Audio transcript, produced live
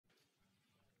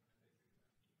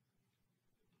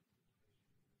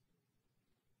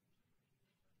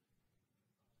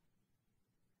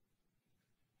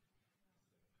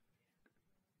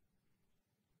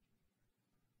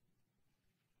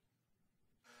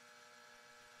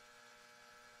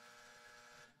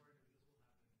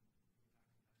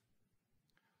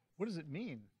What does it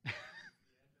mean?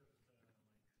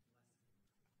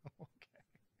 Okay.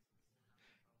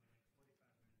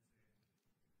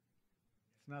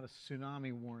 It's not a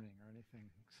tsunami warning or anything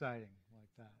exciting like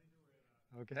that.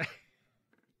 Okay.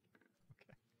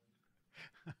 Okay.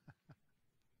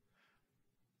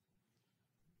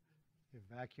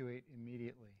 Evacuate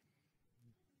immediately.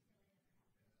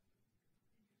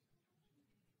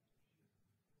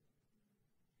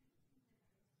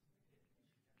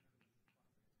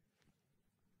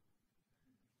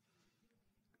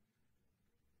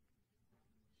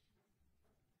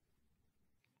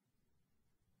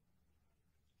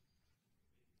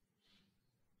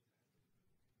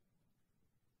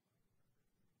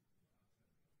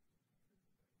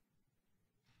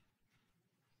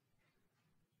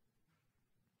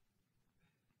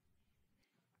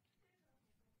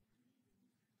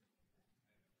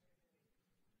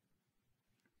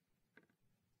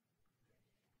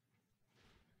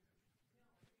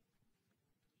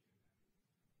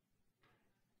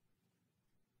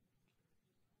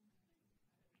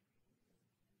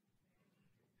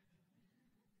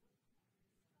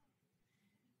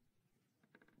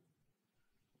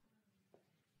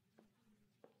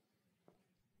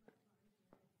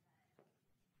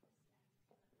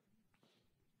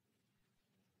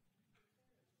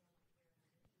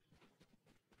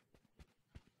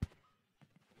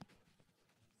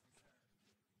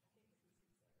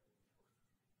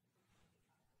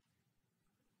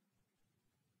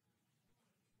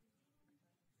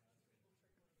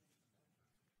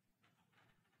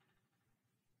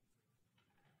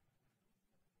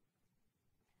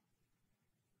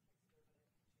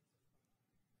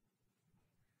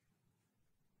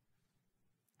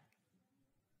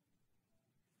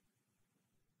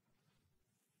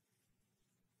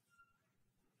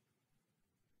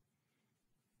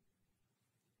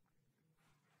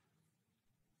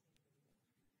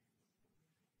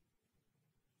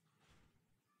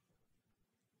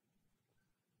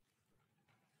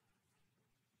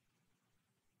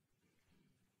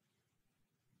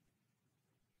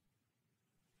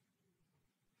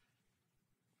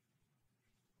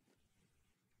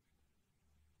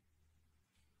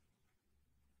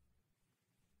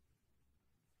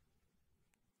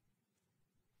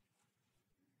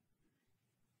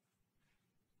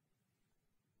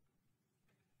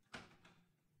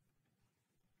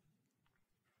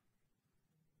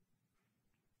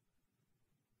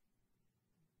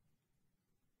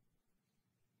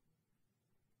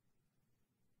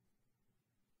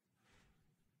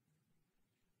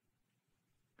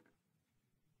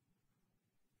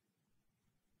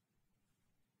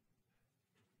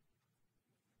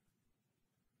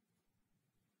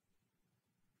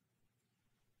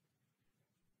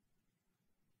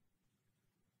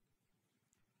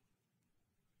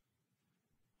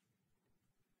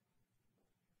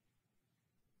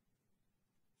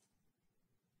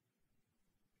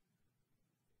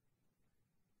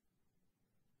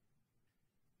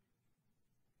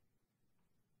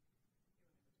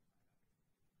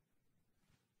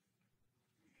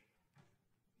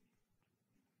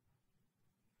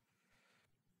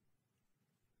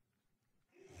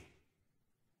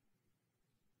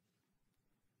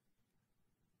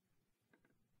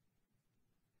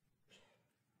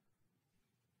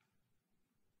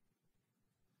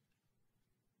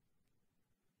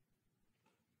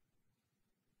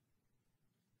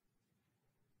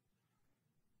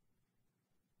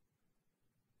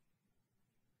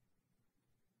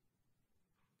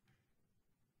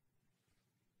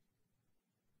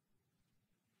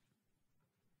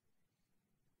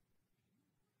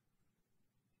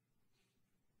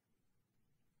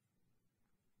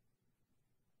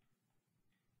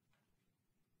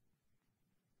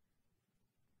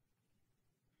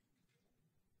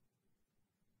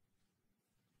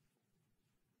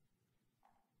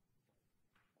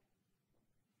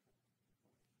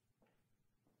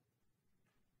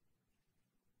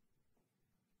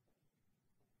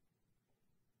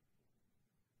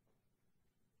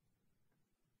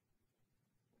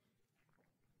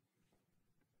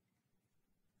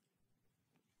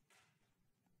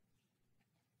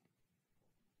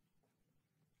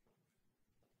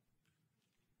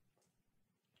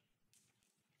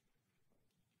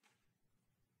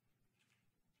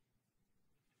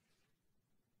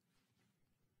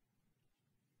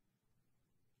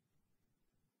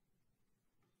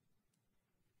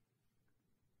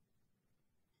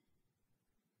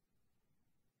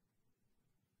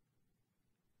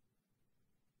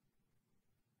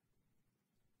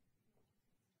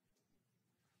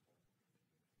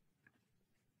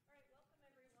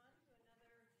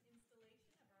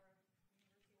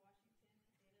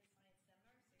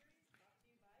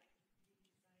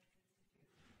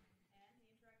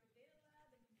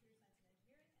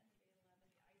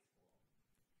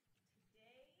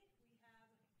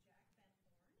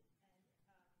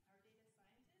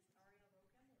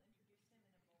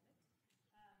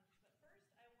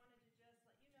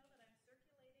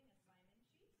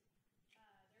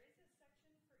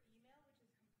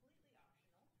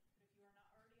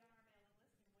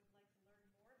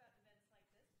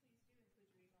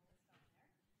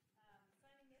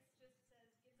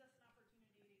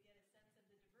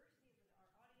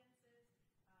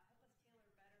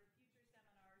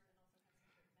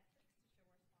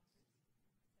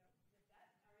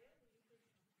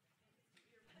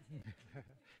 Okay,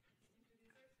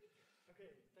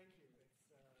 thank you. It's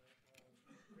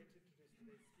great to introduce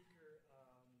today's speaker.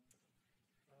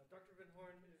 Dr. Van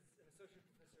Horn is an associate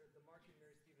professor at the Mark and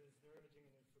Mary Stevens Neuroimaging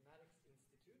and Informatics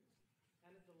Institute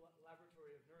and at the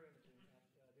Laboratory of Neuro Imaging at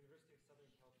the University of Southern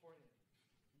California.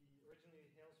 He originally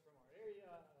hails from our area.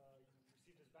 He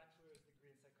received his bachelor's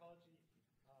degree in psychology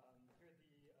here at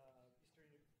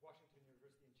the Eastern Washington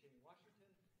University in Cheney, Washington,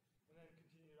 and then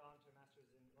continued on to a master's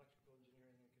in electrical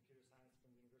engineering and computer science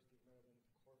from the University of Maryland,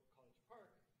 College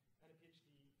Park, and a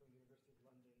PhD from the University of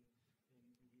London in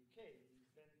the UK.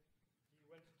 He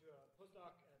went to do a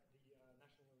postdoc at the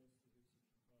National Institutes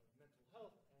of Mental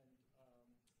Health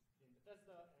and in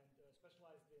Bethesda, and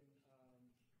specialized in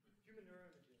human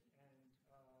neuroimaging.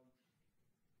 And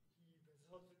he has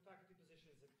held faculty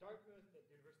positions at Dartmouth, at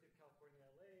the University of California,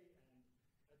 LA, and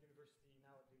at the University of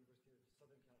Southern California,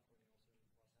 also in Los Angeles.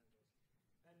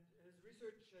 And his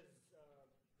research has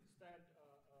spanned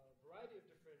a variety of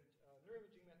different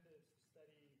neuroimaging methods to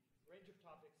study a range of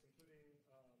topics, including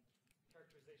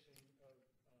characterization of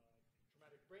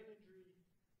traumatic brain injury.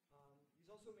 He's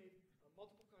also made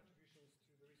multiple contributions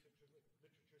to the research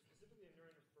literature, specifically in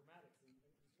neuroinformatics. And he's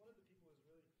one of the people who's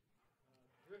really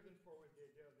driven forward the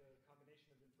idea of the combination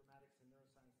of informatics and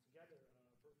neuroscience together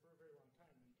for a very long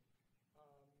time.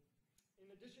 In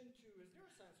addition to his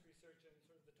neuroscience research and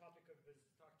sort of the topic of his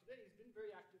talk today, he's been very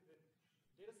active in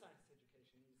data science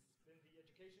education. He's been the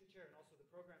education chair and also the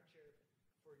program chair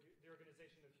for the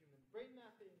Organization of Human Brain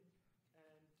Mapping.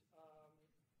 And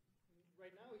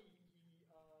right now he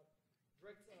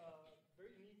directs a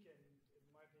very unique and, in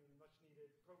my opinion, much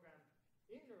needed program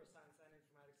in neuroscience and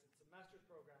informatics. It's a master's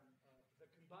program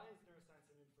that combines neuroscience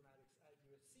and informatics at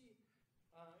USC.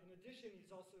 In addition,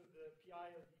 he's also the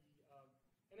PI of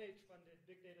the NIH-funded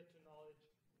Big Data to Knowledge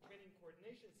Training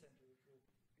Coordination Center, which will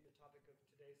be the topic of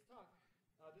today's talk.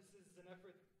 This is an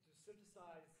effort to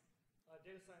synthesize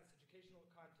data science educational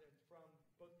content from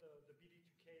both the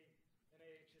BD2K,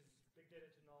 NIH's Big Data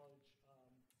to Knowledge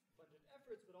funded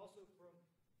efforts, but also from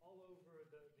all over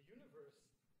the universe,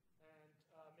 and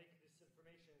make this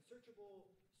information searchable,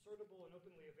 sortable, and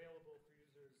openly available for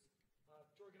users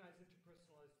to organize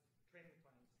interpersonalized training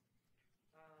plans.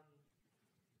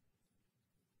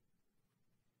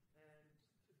 And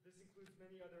this includes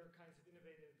many other kinds of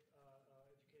innovative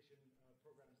education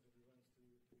programs that he runs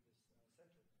through this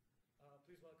center.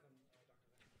 Please welcome Dr.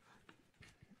 Van.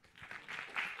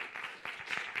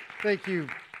 Thank you.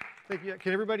 Thank you.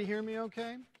 Can everybody hear me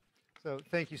okay? So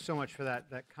thank you so much for that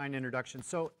kind introduction.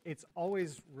 So it's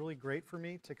always really great for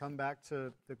me to come back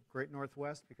to the Great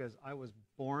Northwest because I was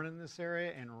born in this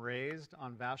area and raised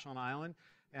on Vashon Island.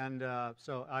 And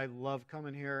so I love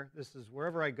coming here. This is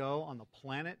wherever I go on the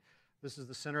planet. This is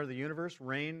the center of the universe,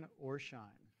 rain or shine.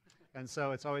 And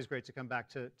so it's always great to come back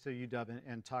to UW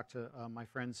and talk to my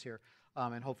friends here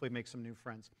and hopefully make some new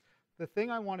friends. The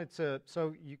thing I wanted to,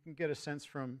 so you can get a sense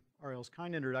from Ariel's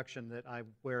kind introduction that I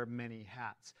wear many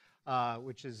hats,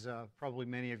 which is probably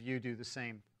many of you do the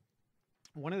same.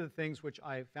 One of the things which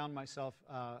I found myself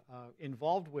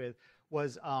involved with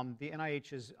was the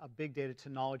NIH's Big Data to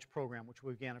Knowledge program, which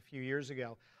we began a few years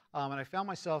ago. And I found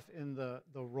myself in the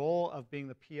role of being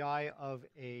the PI of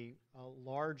a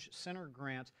large center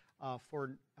grant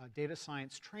for data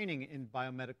science training in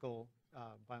biomedical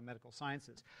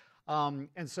sciences.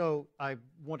 And so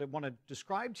what I want to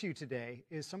describe to you today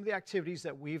is some of the activities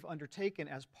that we've undertaken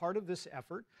as part of this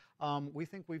effort. We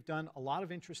think we've done a lot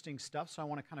of interesting stuff, so I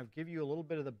want to kind of give you a little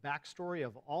bit of the backstory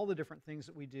of all the different things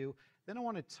that we do. Then I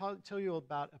want to tell you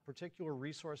about a particular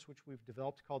resource which we've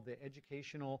developed called the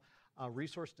Educational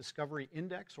Resource Discovery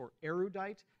Index, or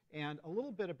Erudite, and a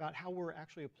little bit about how we're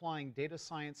actually applying data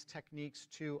science techniques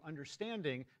to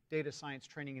understanding data science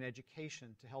training and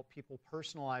education to help people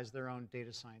personalize their own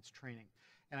data science training.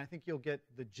 And I think you'll get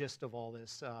the gist of all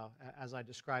this as I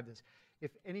describe this.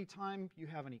 If any time you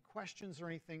have any questions or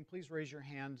anything, please raise your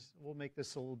hand. We'll make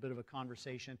this a little bit of a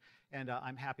conversation, and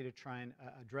I'm happy to try and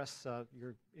address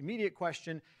your immediate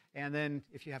question. And then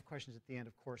if you have questions at the end,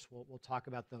 of course, we'll talk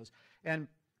about those. And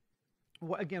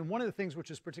again, one of the things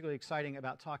which is particularly exciting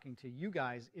about talking to you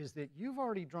guys is that you've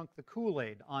already drunk the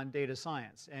Kool-Aid on data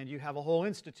science, and you have a whole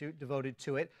institute devoted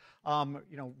to it,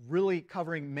 really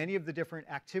covering many of the different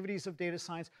activities of data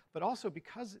science, but also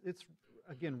because it's,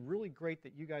 again, really great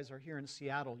that you guys are here in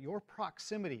Seattle, your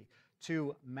proximity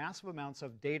to massive amounts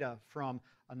of data from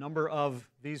a number of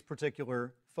these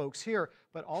particular folks here,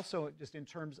 but also just in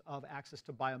terms of access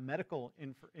to biomedical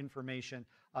information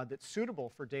that's suitable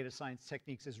for data science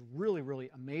techniques is really, really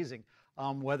amazing.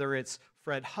 Whether it's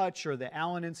Fred Hutch or the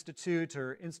Allen Institute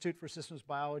or Institute for Systems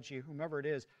Biology, whomever it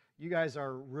is, you guys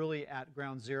are really at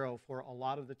ground zero for a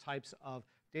lot of the types of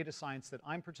data science that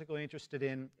I'm particularly interested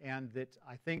in, and that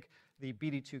I think the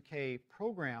BD2K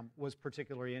program was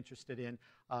particularly interested in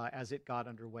as it got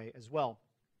underway as well.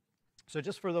 So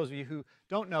just for those of you who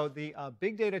don't know, the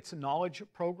Big Data to Knowledge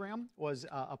program was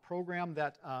a program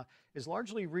that is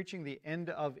largely reaching the end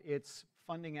of its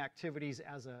funding activities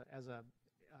as a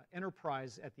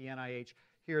enterprise at the NIH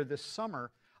here this summer.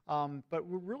 But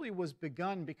really was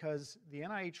begun because the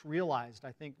NIH realized,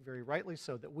 I think very rightly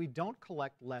so, that we don't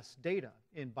collect less data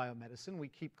in biomedicine. We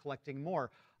keep collecting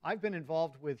more. I've been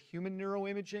involved with human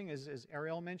neuroimaging, as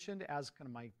Ariel mentioned, as kind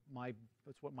of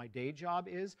that's what my day job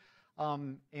is.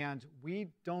 And we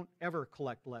don't ever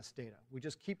collect less data. We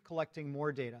just keep collecting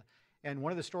more data. And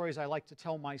one of the stories I like to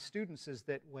tell my students is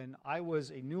that when I was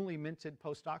a newly minted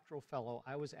postdoctoral fellow,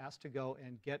 I was asked to go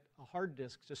and get a hard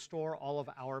disk to store all of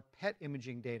our PET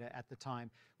imaging data at the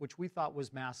time, which we thought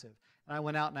was massive. And I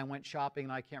went out and I went shopping,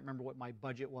 and I can't remember what my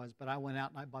budget was, but I went out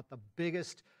and I bought the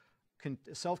biggest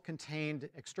self-contained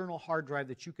external hard drive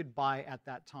that you could buy at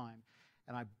that time.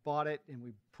 And I bought it, and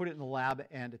we put it in the lab,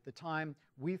 and at the time,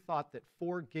 we thought that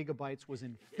 4 gigabytes was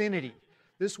infinity.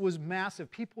 This was massive.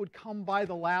 People would come by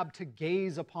the lab to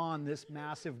gaze upon this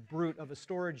massive brute of a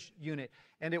storage unit,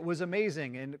 and it was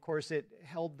amazing. And of course, it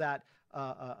held that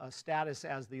status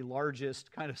as the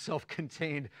largest kind of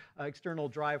self-contained external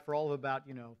drive for all of about,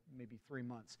 maybe 3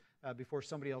 months before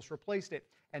somebody else replaced it.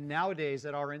 And nowadays,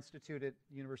 at our institute at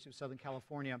the University of Southern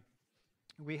California,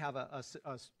 we have a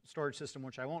storage system,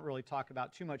 which I won't really talk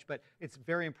about too much, but it's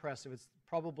very impressive. It's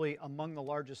probably among the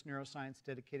largest neuroscience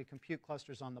dedicated compute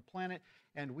clusters on the planet,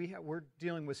 and we're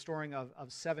dealing with storing of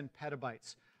 7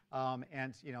 petabytes.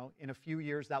 And in a few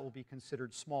years, that will be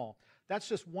considered small. That's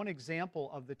just one example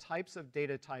of the types of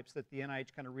data types that the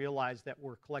NIH kind of realized that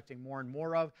we're collecting more and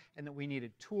more of, and that we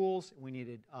needed tools, we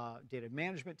needed data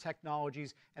management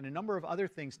technologies, and a number of other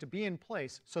things to be in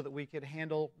place so that we could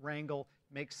handle, wrangle,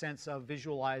 make sense of,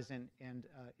 visualize, and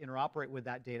interoperate with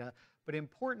that data. But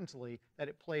importantly, that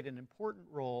it played an important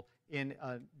role in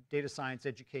data science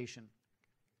education.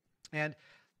 And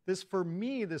this, for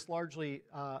me, this largely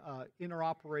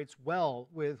interoperates well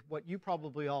with what you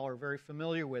probably all are very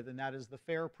familiar with, and that is the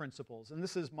FAIR principles. And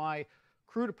this is my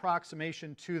crude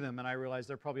approximation to them, and I realize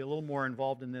they're probably a little more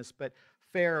involved in this, but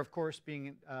FAIR, of course,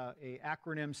 being an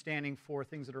acronym standing for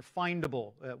things that are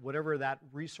findable, whatever that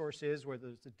resource is, whether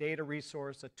it's a data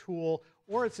resource, a tool,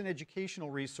 or it's an educational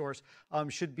resource,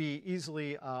 should be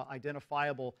easily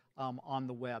identifiable on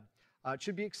the web. It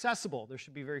should be accessible. There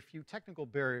should be very few technical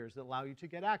barriers that allow you to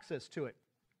get access to it.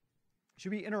 It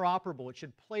should be interoperable. It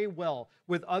should play well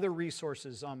with other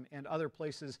resources and other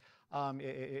places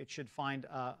it should find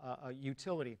a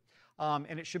utility.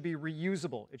 And it should be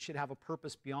reusable. It should have a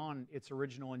purpose beyond its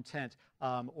original intent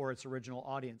or its original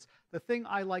audience. The thing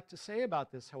I like to say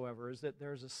about this, however, is that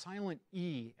there's a silent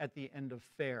E at the end of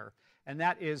FAIR, and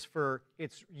that is for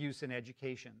its use in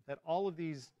education. That all of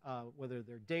these, whether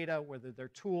they're data, whether they're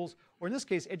tools, or in this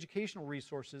case, educational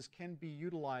resources, can be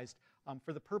utilized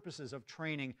for the purposes of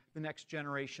training the next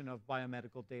generation of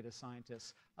biomedical data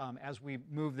scientists as we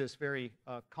move this very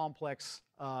complex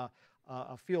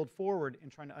field forward in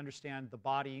trying to understand the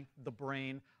body, the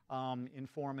brain, in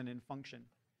form and in function.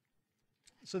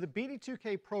 So the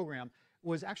BD2K program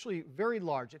was actually very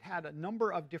large. It had a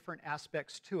number of different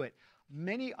aspects to it.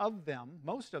 Many of them,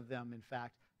 most of them in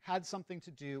fact, had something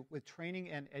to do with training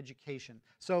and education.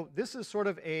 So this is sort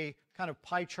of a kind of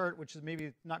pie chart, which is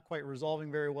maybe not quite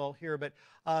resolving very well here, but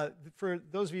for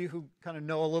those of you who kind of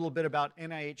know a little bit about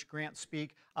NIH grant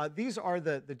speak, these are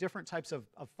the different types of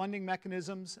funding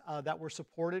mechanisms that were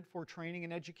supported for training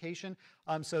and education.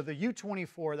 So the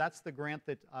U24, that's the grant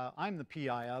that I'm the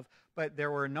PI of, but there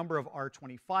were a number of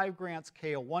R25 grants,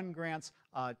 KO1 grants,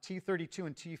 T32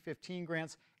 and T15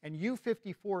 grants, and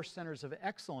U54 Centers of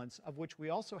Excellence, of which we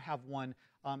also have one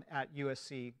at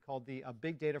USC called the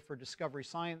Big Data for Discovery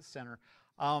Science Center.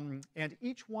 And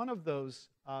each one of those,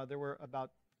 there were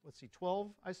about,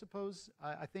 12, I suppose,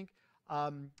 I think,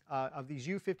 of these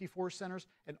U54 centers,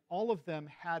 and all of them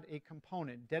had a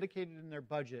component dedicated in their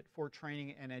budget for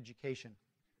training and education.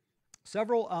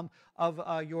 Several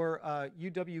of your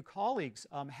UW colleagues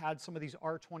had some of these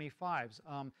R25s.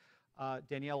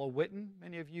 Daniela Witten,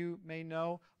 many of you may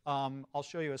know. I'll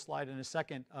show you a slide in a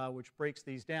second which breaks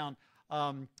these down.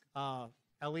 Eli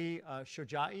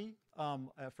Shojai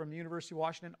from the University of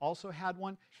Washington also had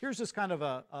one. Here's just kind of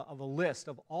a list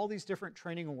of all these different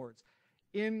training awards.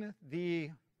 In the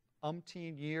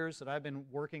umpteen years that I've been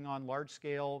working on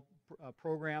large-scale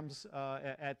programs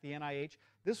at the NIH,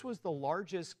 this was the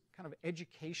largest kind of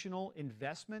educational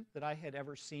investment that I had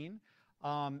ever seen.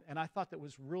 And I thought that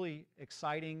was really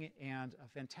exciting and a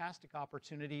fantastic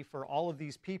opportunity for all of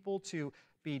these people to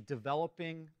be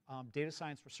developing data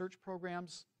science research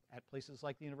programs at places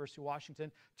like the University of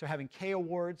Washington, to having K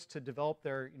Awards to develop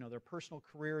their, their personal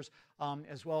careers,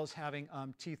 as well as having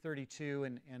T32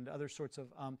 and other sorts of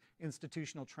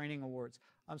institutional training awards.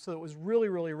 So it was really,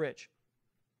 really rich.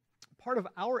 Part of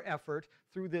our effort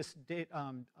through this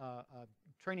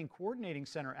Training Coordinating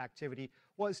Center activity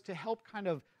was to help kind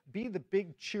of be the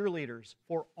big cheerleaders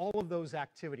for all of those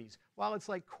activities. While it's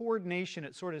like coordination,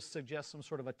 it sort of suggests some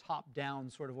sort of a top-down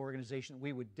sort of organization that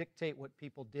we would dictate what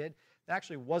people did. That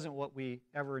actually wasn't what we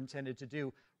ever intended to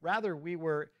do. Rather, we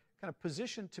were kind of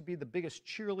positioned to be the biggest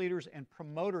cheerleaders and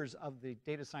promoters of the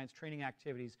data science training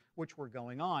activities which were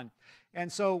going on.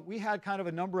 And so we had kind of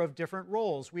a number of different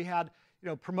roles. We had,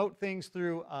 promote things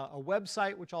through a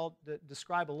website, which I'll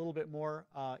describe a little bit more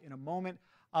in a moment.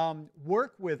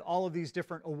 Work with all of these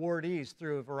different awardees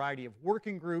through a variety of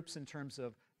working groups in terms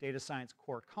of data science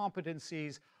core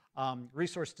competencies,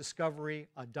 resource discovery,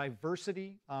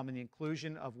 diversity and the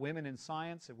inclusion of women in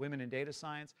science and women in data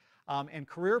science, and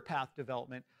career path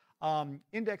development,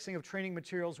 indexing of training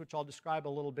materials, which I'll describe a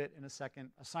little bit in a second,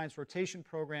 a science rotation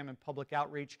program and public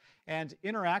outreach, and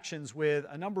interactions with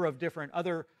a number of different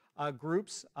other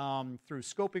groups through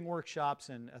scoping workshops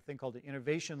and a thing called the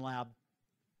Innovation Lab,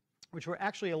 which were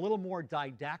actually a little more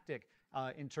didactic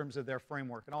in terms of their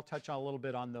framework. And I'll touch on a little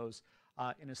bit on those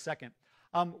in a second.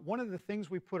 One of the things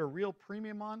we put a real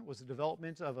premium on was the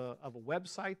development of a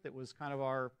website that was kind of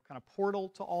our portal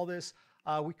to all this.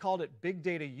 We called it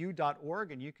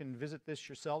bigdatau.org, and you can visit this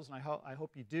yourselves, and I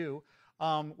hope you do,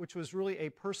 which was really a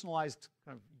personalized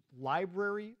kind of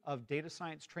library of data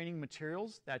science training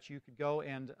materials that you could go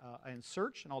and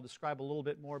search, and I'll describe a little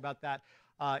bit more about that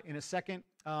in a second,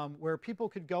 where people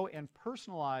could go and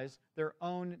personalize their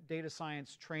own data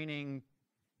science training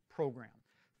program,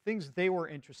 things they were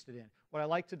interested in. What I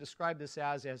like to describe this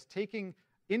as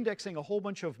indexing a whole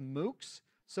bunch of MOOCs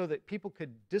so that people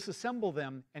could disassemble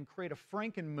them and create a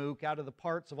Franken MOOC out of the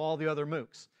parts of all the other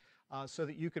MOOCs, so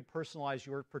that you could personalize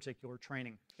your particular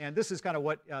training. And this is kind of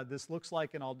what this looks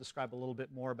like, and I'll describe a little bit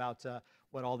more about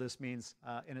what all this means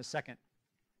in a second.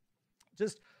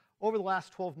 Just over the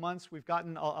last 12 months, we've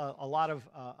gotten a lot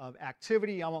of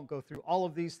activity. I won't go through all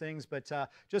of these things, but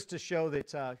just to show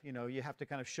that you have to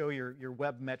kind of show your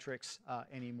web metrics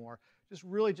anymore.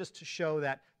 Just to show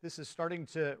that this is starting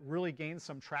to really gain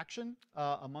some traction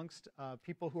amongst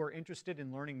people who are interested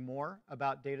in learning more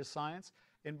about data science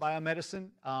in biomedicine,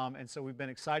 and so we've been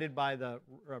excited by the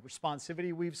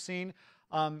responsivity we've seen.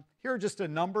 Here are just a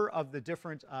number of the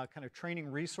different kind of training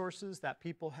resources that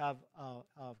people have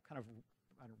kind of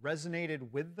resonated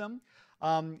with them.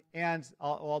 And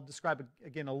I'll describe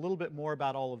again a little bit more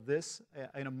about all of this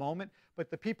in a moment. But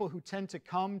the people who tend to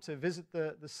come to visit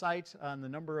the site and the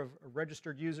number of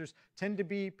registered users tend to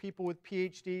be people with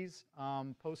PhDs,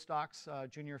 postdocs,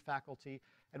 junior faculty,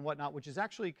 and whatnot, which is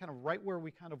actually kind of right where we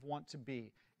kind of want to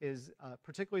be, is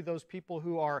particularly those people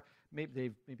who are,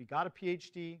 they've maybe got a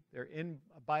PhD, they're in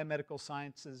biomedical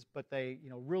sciences, but they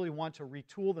really want to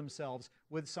retool themselves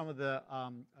with some of the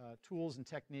tools and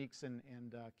techniques and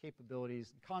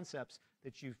capabilities and concepts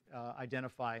that you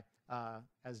identify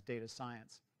as data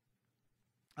science.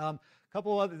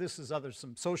 Couple other,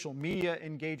 some social media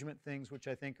engagement things which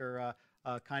I think are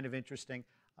kind of interesting,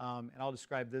 and I'll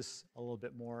describe this a little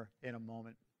bit more in a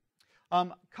moment. A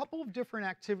couple of different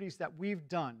activities that we've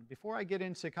done. Before I get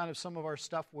into kind of some of our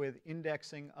stuff with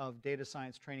indexing of data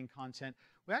science training content,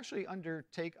 we actually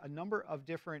undertake a number of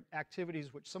different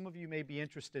activities which some of you may be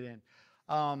interested in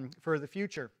for the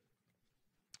future.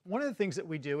 One of the things that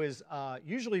we do is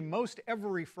usually most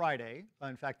every Friday,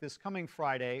 in fact this coming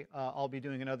Friday I'll be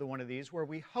doing another one of these, where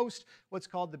we host what's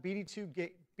called the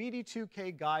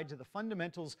BD2K Guide to the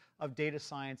Fundamentals of Data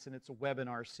Science, and it's a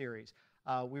webinar series.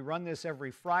 We run this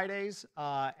every Fridays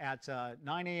at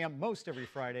 9 a.m., most every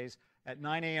Fridays at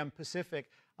 9 a.m. Pacific,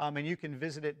 and you can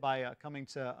visit it by coming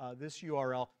to this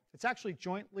URL. It's actually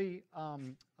jointly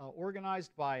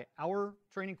organized by our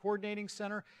Training Coordinating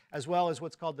Center, as well as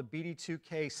what's called the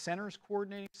BD2K Centers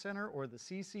Coordinating Center, or the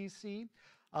CCC,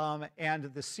 and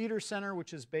the Cedar Center,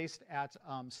 which is based at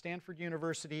Stanford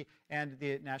University and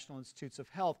the National Institutes of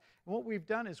Health. And what we've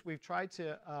done is we've tried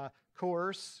to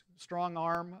coerce, strong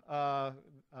arm,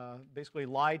 basically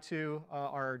lie to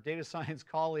our data science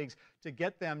colleagues to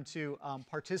get them to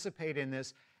participate in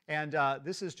this. And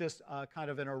this is just kind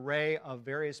of an array of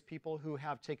various people who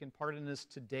have taken part in this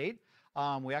to date.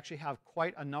 We actually have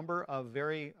quite a number of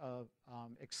very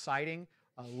exciting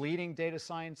leading data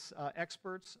science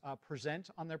experts present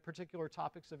on their particular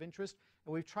topics of interest.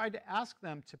 And we've tried to ask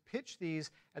them to pitch these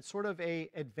at sort of a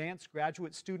advanced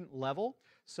graduate student level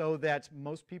so that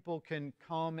most people can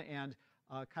come and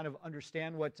kind of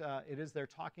understand what it is they're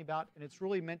talking about. And it's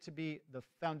really meant to be the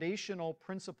foundational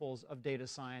principles of data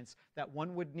science that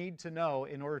one would need to know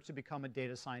in order to become a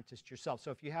data scientist yourself.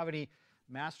 So if you have any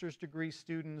master's degree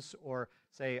students or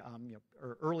say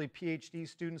or early PhD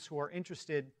students who are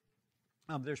interested,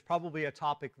 there's probably a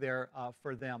topic there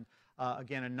for them.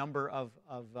 Again, a number of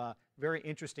very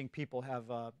interesting people have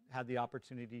had the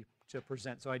opportunity to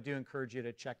present, so I do encourage you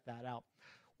to check that out.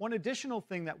 One additional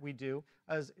thing that we do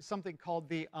is something called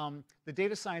the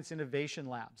Data Science Innovation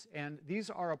Labs, and these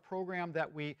are a program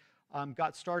that we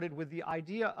got started with the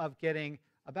idea of getting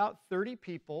about 30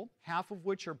 people, half of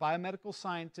which are biomedical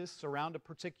scientists around a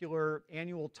particular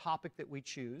annual topic that we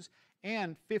choose,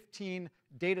 and 15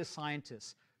 data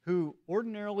scientists who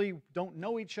ordinarily don't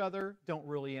know each other, don't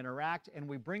really interact, and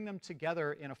we bring them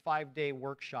together in a 5-day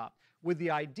workshop with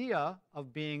the idea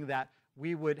of being that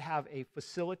we would have a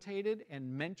facilitated and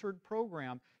mentored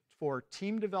program for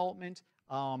team development,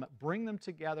 bring them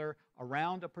together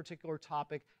around a particular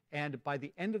topic, and by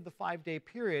the end of the 5-day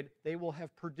period, they will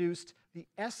have produced the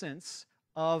essence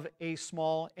of a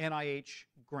small NIH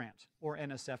grant or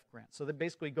NSF grant. So they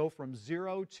basically go from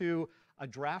 0 to a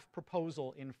draft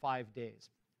proposal in 5 days.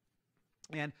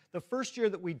 And the first year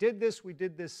that we did this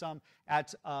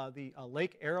at the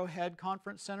Lake Arrowhead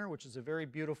Conference Center, which is a very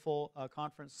beautiful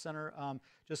conference center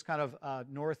just kind of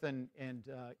north and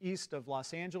east of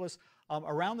Los Angeles,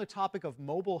 around the topic of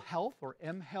mobile health or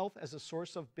mHealth as a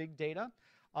source of big data.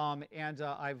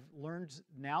 I've learned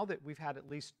now that we've had at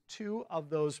least 2 of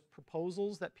those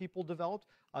proposals that people developed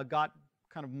got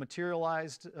kind of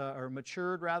materialized or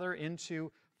matured rather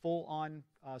into full-on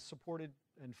supported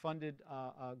and funded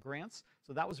grants.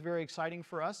 So that was very exciting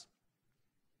for us.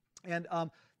 And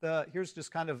here's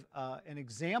just kind of an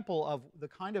example of the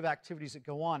kind of activities that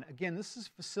go on. Again, this is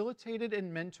facilitated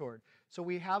and mentored. So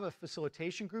we have a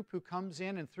facilitation group who comes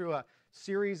in and through a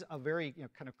series of very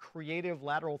kind of creative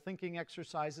lateral thinking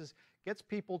exercises gets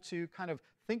people to kind of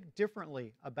think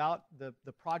differently about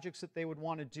the projects that they would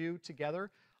want to do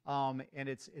together. And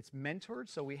it's mentored,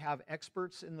 so we have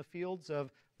experts in the fields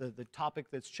of the topic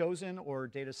that's chosen or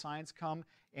data science come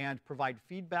and provide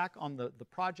feedback on the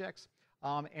projects.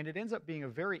 And it ends up being a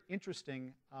very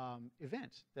interesting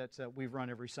event that we've run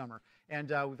every summer.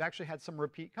 And we've actually had some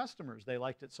repeat customers. They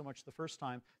liked it so much the first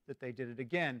time that they did it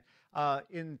again.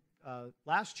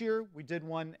 Last year, we did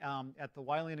one at the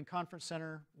Wiley Conference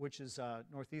Center, which is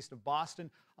northeast of Boston,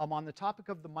 on the topic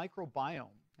of the microbiome.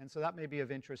 And so that may be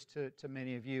of interest to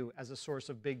many of you as a source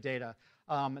of big data.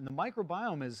 And the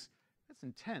microbiome it's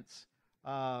intense.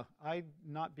 I,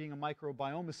 not being a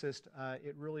microbiomicist,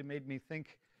 it really made me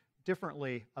think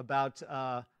differently about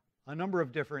a number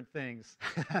of different things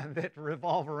that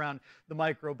revolve around the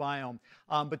microbiome.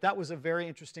 But that was a very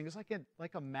interesting, it's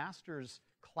like a master's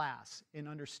class in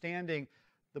understanding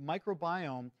the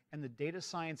microbiome and the data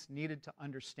science needed to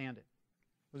understand it.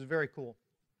 It was very cool.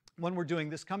 One we're doing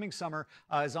this coming summer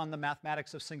is on the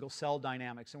mathematics of single-cell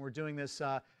dynamics, and we're doing this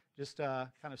just kind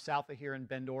of south of here in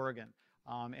Bend, Oregon.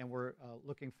 And we're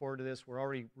looking forward to this. We're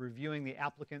already reviewing the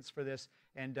applicants for this,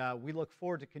 and we look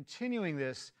forward to continuing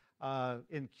this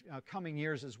in coming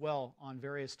years as well on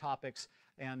various topics,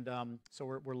 and so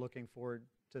we're looking forward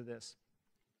to this.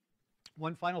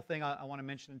 One final thing I want to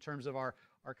mention in terms of our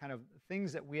kind of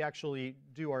things that we actually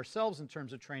do ourselves in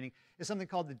terms of training is something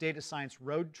called the Data Science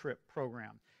Road Trip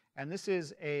Program. And this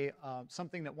is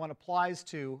something that one applies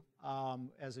to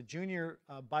as a junior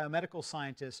biomedical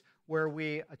scientist, where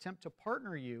we attempt to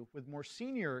partner you with more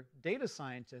senior data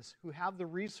scientists who have the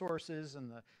resources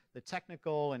and the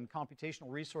technical and computational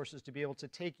resources to be able to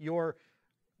take your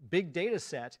big data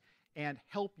set and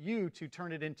help you to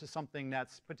turn it into something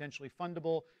that's potentially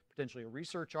fundable, potentially a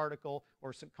research article,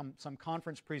 or some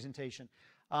conference presentation.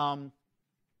 And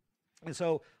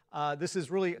so this is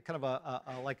really kind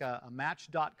of like a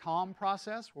match.com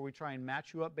process where we try and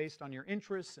match you up based on your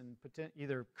interests and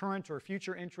either current or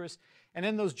future interests. And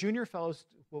then those junior fellows,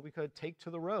 what we could take to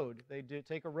the road. They do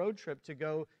take a road trip to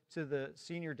go to the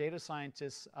senior data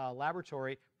scientist's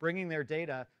laboratory, bringing their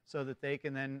data so that they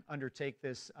can then undertake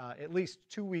this at least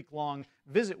 2-week-long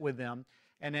visit with them.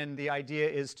 And then the idea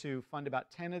is to fund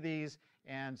about 10 of these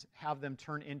and have them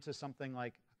turn into something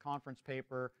like a conference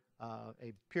paper,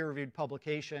 a peer-reviewed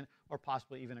publication, or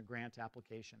possibly even a grant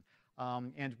application.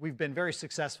 And we've been very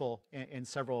successful in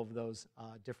several of those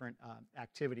different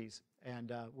activities.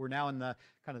 And we're now in the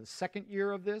kind of the second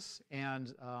year of this,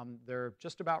 and they're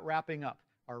just about wrapping up,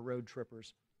 our road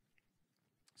trippers.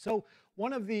 So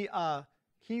one of the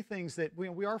key things that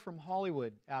we are from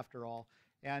Hollywood, after all,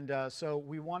 and so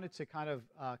we wanted to kind of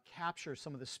capture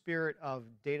some of the spirit of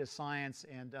data science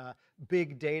and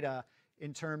big data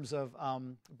in terms of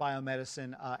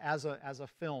biomedicine as a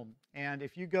film. And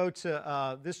if you go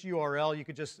to this URL, you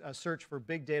could just search for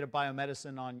Big Data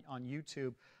Biomedicine on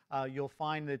YouTube. You'll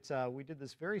find that we did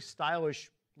this very stylish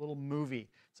little movie.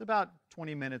 It's about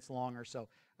 20 minutes long or so.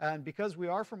 And because we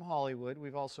are from Hollywood,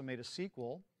 we've also made a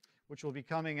sequel, which will be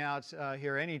coming out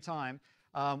here anytime,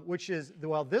 which is,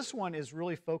 well, this one is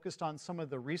really focused on some of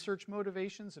the research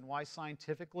motivations and why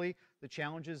scientifically the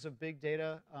challenges of big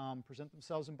data present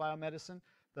themselves in biomedicine.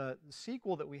 The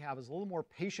sequel that we have is a little more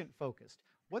patient-focused.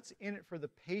 What's in it for the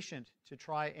patient to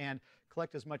try and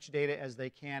collect as much data as they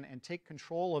can and take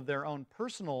control of their own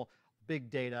personal big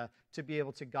data to be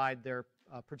able to guide their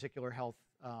particular health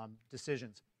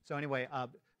decisions. So anyway,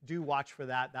 do watch for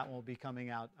that. That will be coming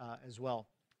out as well.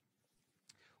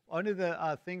 One of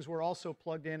the things we're also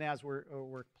plugged in as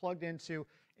we're plugged into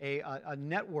a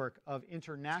network of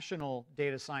international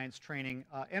data science training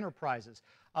enterprises.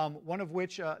 One of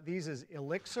which these is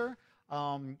Elixir.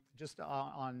 Just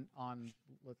on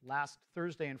last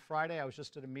Thursday and Friday, I was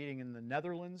just at a meeting in the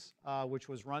Netherlands, which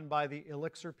was run by the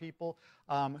Elixir people,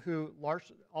 who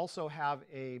also have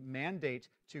a mandate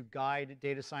to guide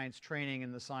data science training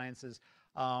in the sciences.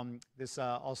 This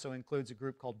also includes a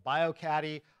group called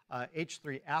BioCaddy.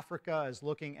 H3 Africa is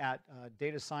looking at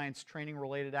data science training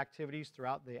related activities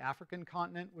throughout the African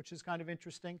continent, which is kind of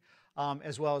interesting,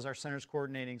 as well as our Centers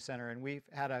Coordinating Center. And we've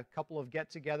had a couple of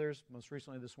get-togethers, most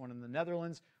recently this one in the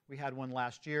Netherlands. We had one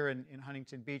last year in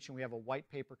Huntington Beach, and we have a white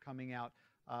paper coming out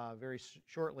very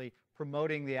shortly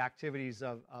promoting the activities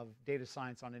of data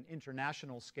science on an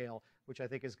international scale, which I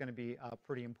think is going to be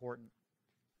pretty important.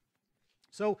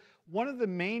 So one of the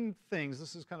main things,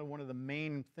 this is kind of one of the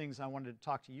main things I wanted to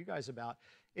talk to you guys about,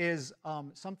 is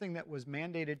something that was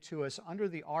mandated to us under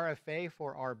the RFA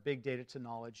for our Big Data to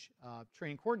Knowledge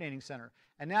Training Coordinating Center.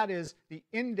 And that is the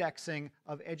indexing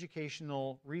of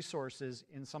educational resources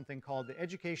in something called the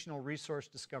Educational Resource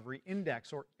Discovery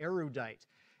Index, or ERUDITE.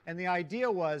 And the idea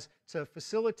was to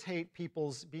facilitate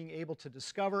people's being able to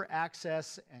discover,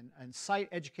 access, and cite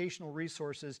educational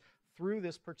resources through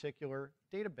this particular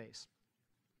database.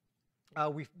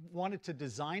 We wanted to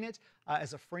design it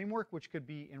as a framework which could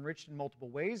be enriched in multiple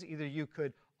ways. Either you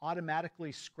could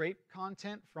automatically scrape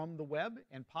content from the web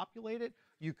and populate it,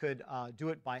 you could do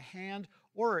it by hand,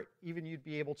 or even you'd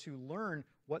be able to learn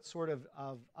what sort of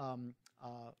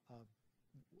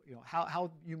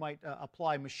how you might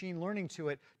apply machine learning to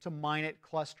it to mine it,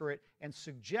 cluster it, and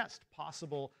suggest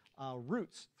possible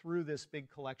routes through this big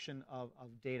collection of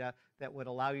data that would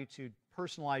allow you to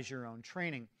personalize your own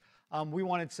training. We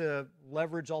wanted to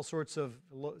leverage all sorts of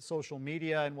social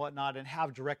media and whatnot and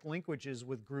have direct linkages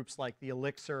with groups like the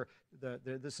Elixir.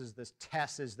 This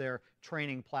TESS is their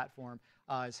training platform.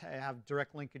 Have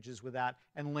direct linkages with that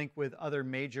and link with other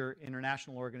major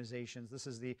international organizations. This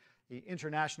is the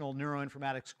International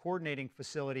Neuroinformatics Coordinating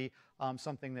Facility,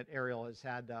 something that Ariel has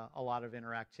had a lot of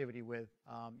interactivity with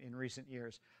in recent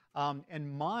years.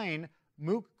 And mine,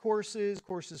 MOOC courses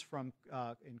from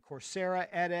in Coursera,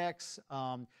 edX,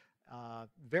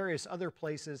 various other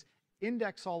places,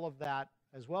 index all of that,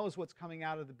 as well as what's coming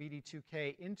out of the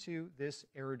BD2K into this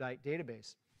ERUDITE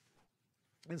database.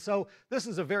 And so this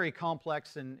is a very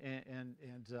complex and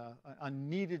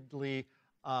unneededly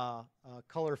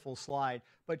colorful slide,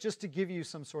 but just to give you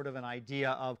some sort of an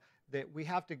idea of that we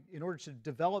have to, in order to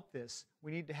develop this,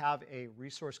 we need to have a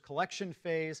resource collection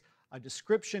phase, a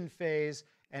description phase,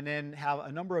 and then have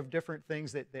a number of different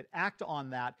things that act on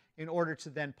that in order to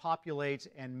then populate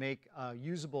and make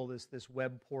usable this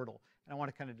web portal. And I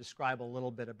want to kind of describe a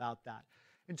little bit about that.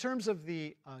 In terms of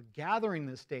the gathering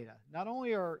this data, not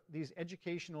only are these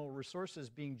educational resources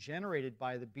being generated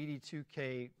by the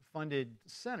BD2K funded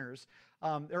centers,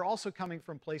 they're also coming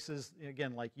from places,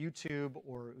 again, like YouTube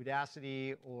or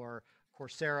Udacity or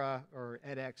Coursera or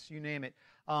edX, you name it.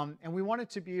 And we wanted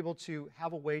to be able to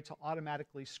have a way to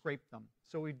automatically scrape them.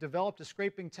 So we developed a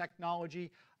scraping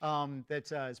technology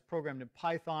that is programmed in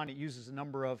Python. It uses a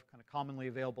number of kind of commonly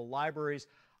available libraries.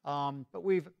 But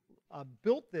we've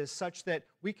built this such that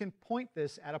we can point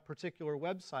this at a particular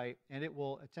website, and it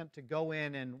will attempt to go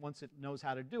in, and once it knows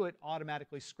how to do it,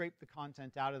 automatically scrape the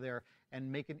content out of there and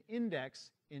make an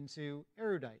index into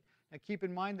ERUDITE. Now keep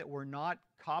in mind that we're not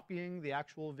copying the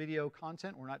actual video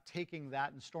content. We're not taking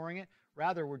that and storing it.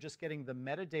 Rather, we're just getting the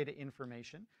metadata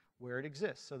information where it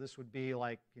exists. So this would be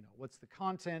like, what's the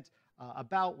content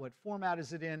about, what format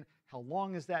is it in, how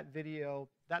long is that video,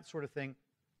 that sort of thing.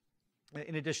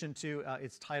 in addition to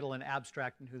its title and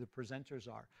abstract and who the presenters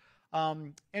are.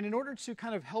 And in order to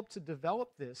kind of help to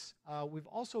develop this, we've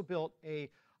also built a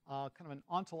kind of an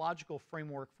ontological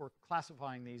framework for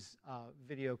classifying these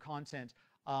video content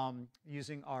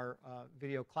using our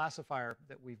video classifier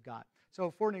that we've got.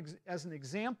 So as an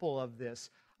example of this,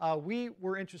 we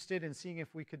were interested in seeing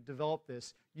if we could develop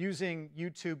this using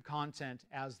YouTube content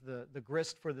as the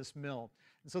grist for this mill.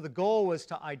 And so the goal was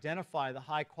to identify the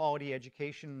high-quality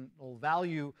educational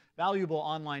valuable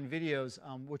online videos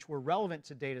which were relevant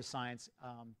to data science,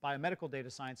 biomedical data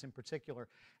science in particular.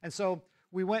 And so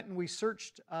we went and we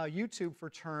searched YouTube for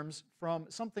terms from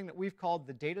something that we've called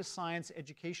the Data Science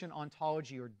Education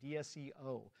Ontology, or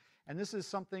DSEO. And this is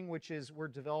something which we're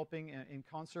developing in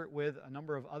concert with a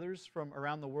number of others from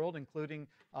around the world, including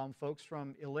folks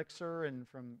from Elixir and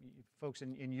from folks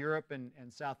in Europe and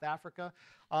South Africa.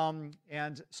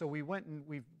 And so we went and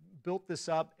we built this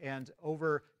up, and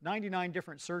over 99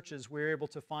 different searches, we were able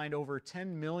to find over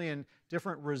 10 million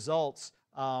different results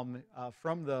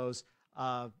from those.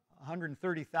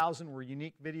 130,000 were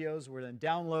unique videos, were then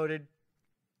downloaded.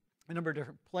 A number of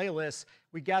different playlists.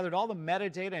 We gathered all the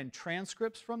metadata and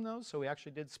transcripts from those, so we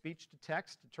actually did speech to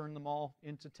text to turn them all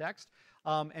into text.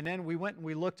 And then we went and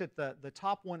we looked at the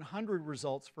top 100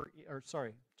 results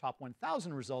top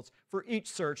 1,000 results for each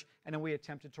search, and then we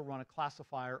attempted to run a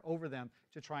classifier over them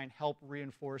to try and help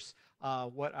reinforce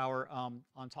what our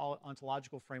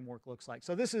ontological framework looks like.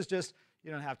 So this is just,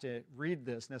 you don't have to read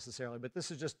this necessarily, but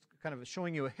this is just kind of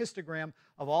showing you a histogram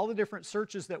of all the different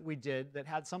searches that we did that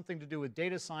had something to do with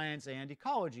data science and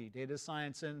ecology, data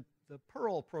science and the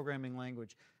Perl programming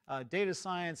language, data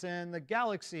science and the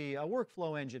Galaxy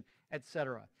workflow engine,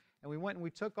 etc. And we went and we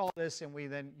took all this and we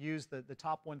then used the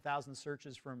top 1,000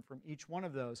 searches from each one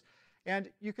of those. And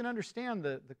you can understand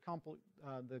the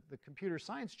computer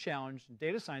science challenge,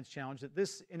 data science challenge that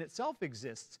this in itself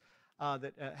exists,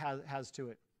 that has to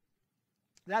it.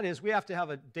 That is, we have to have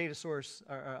a data source,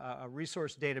 a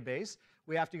resource database.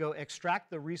 We have to go extract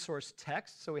the resource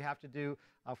text. So we have to do,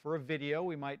 for a video,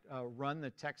 we might run the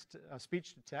text,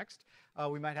 speech to text.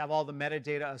 We might have all the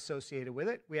metadata associated with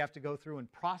it. We have to go through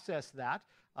and process that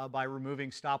by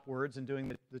removing stop words and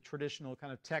doing the traditional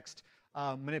kind of text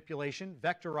manipulation,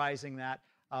 vectorizing that,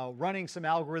 running some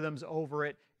algorithms over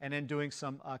it, and then doing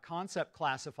some concept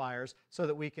classifiers so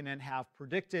that we can then have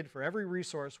predicted for every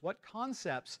resource what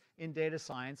concepts in data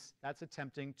science that's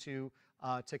attempting to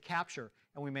capture.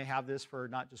 And we may have this for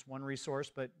not just one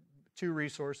resource, but 2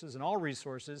 resources, and all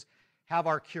resources have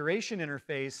our curation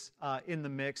interface in the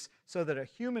mix so that a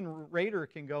human rater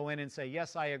can go in and say,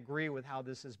 yes, I agree with how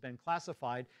this has been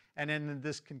classified, and then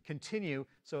this can continue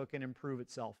so it can improve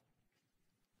itself.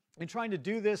 In trying to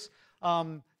do this,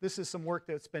 this is some work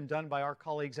that's been done by our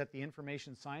colleagues at the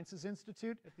Information Sciences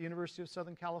Institute at the University of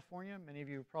Southern California. Many of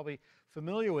you are probably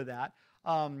familiar with that.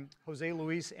 Jose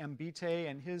Luis Ambite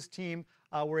and his team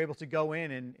were able to go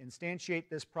in and instantiate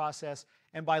this process.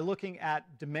 And by looking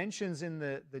at dimensions in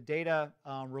the data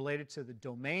related to the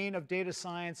domain of data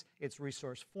science, its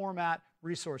resource format,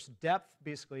 resource depth,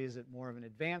 basically is it more of an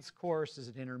advanced course, is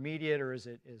it intermediate, or is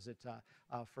it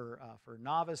for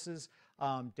novices,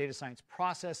 data science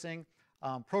processing,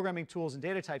 programming tools and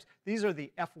data types. These are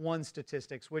the F1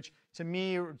 statistics, which to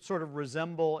me sort of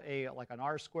resemble like an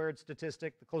R-squared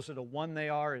statistic. The closer to 1 they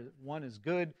are, 1 is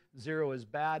good, 0 is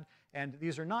bad, and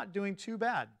these are not doing too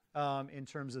bad in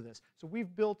terms of this. So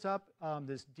we've built up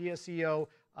this DSEO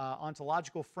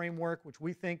ontological framework, which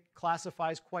we think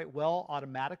classifies quite well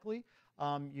automatically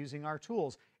using our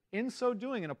tools. In so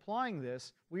doing and applying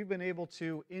this, we've been able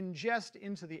to ingest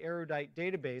into the Erudite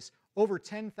database over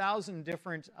 10,000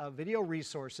 different video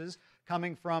resources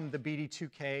coming from the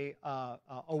BD2K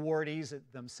awardees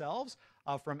themselves,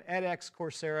 from edX,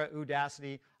 Coursera,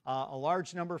 Udacity, a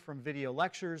large number from video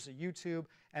lectures, YouTube,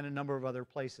 and a number of other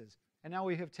places. And now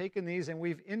we have taken these and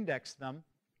we've indexed them,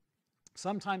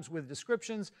 sometimes with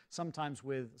descriptions, sometimes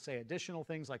with, say, additional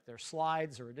things like their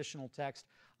slides or additional text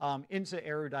into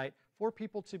Erudite for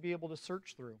people to be able to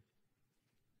search through.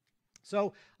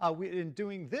 So in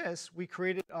doing this, we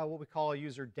created what we call a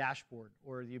user dashboard,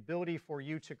 or the ability for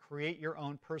you to create your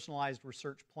own personalized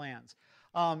research plans.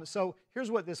 So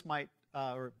here's what this might,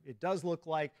 or it does look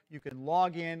like. You can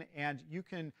log in and you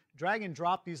can drag and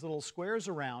drop these little squares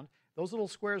around. Those little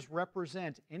squares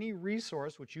represent any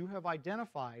resource which you have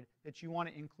identified that you want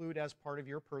to include as part of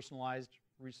your personalized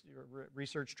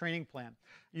research training plan.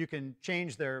 You can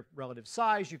change their relative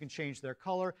size, you can change their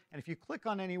color, and if you click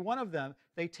on any one of them,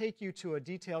 they take you to a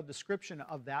detailed description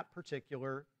of that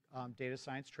particular data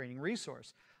science training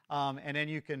resource. And then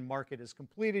you can mark it as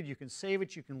completed, you can save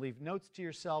it, you can leave notes to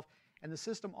yourself, And the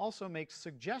system also makes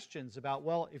suggestions about,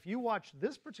 well, if you watch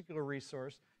this particular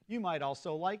resource, you might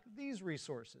also like these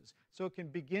resources. So it can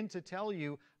begin to tell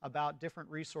you about different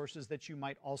resources that you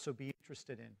might also be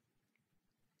interested in.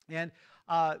 And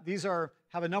these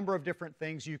have a number of different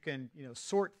things. You can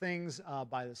sort things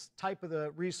by the type of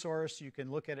the resource. You can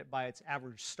look at it by its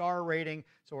average star rating.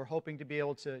 So we're hoping to be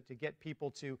able to get people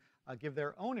to give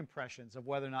their own impressions of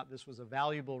whether or not this was a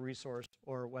valuable resource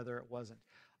or whether it wasn't.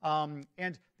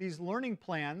 And these learning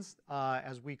plans,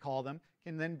 as we call them,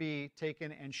 can then be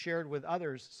taken and shared with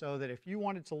others, so that if you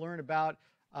wanted to learn about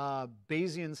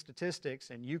Bayesian statistics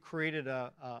and you created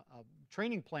a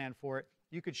training plan for it,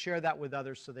 you could share that with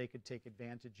others so they could take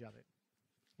advantage of it.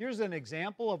 Here's an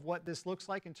example of what this looks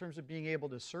like in terms of being able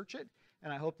to search it,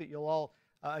 and I hope that you'll all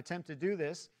attempt to do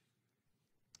this.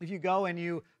 If you go and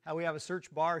we have a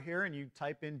search bar here and you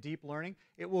type in deep learning,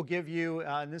 it will give you,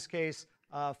 in this case,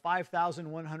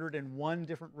 5,101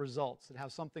 different results that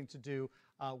have something to do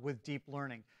with deep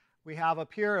learning. We have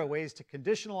up here ways to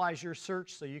conditionalize your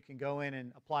search, so you can go in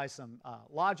and apply some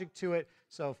logic to it.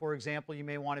 So for example, you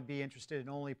may want to be interested in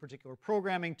only particular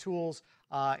programming tools.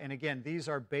 And again, these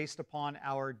are based upon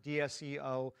our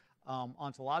DSEO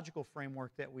ontological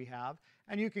framework that we have.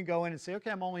 And you can go in and say, okay,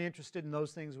 I'm only interested in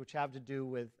those things which have to do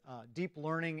with deep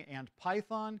learning and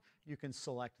Python. You can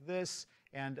select this,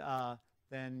 and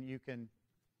then you can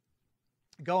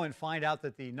go and find out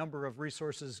that the number of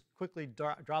resources quickly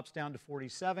drops down to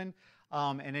 47,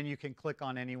 and then you can click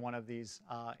on any one of these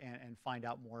and find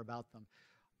out more about them.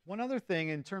 One other thing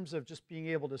in terms of just being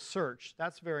able to search,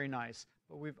 that's very nice.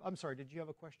 But I'm sorry, did you have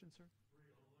a question, sir?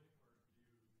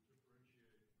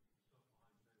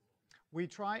 We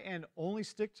try and only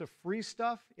stick to free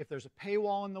stuff. If there's a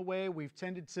paywall in the way, we've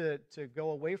tended to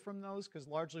go away from those, because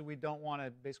largely we don't want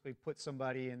to basically put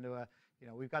somebody into a,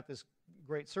 we've got this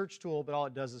great search tool, but all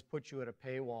it does is put you at a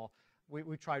paywall.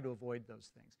 We try to avoid those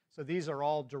things. So these are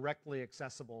all directly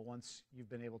accessible once you've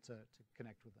been able to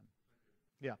connect with them.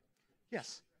 Yeah.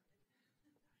 Yes.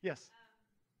 Yes.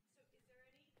 So is there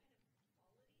any kind of quality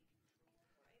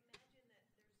control? I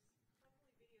imagine that there's probably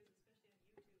videos, especially on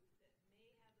YouTube, that may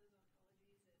have those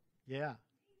ontologies and Yeah.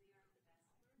 maybe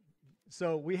aren't the best.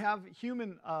 So we have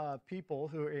human people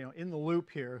who are in the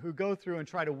loop here, who go through and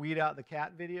try to weed out the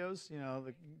cat videos.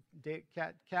 The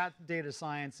cat data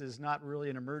science is not really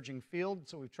an emerging field,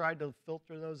 so we've tried to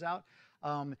filter those out.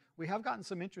 We have gotten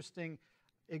some interesting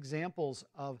examples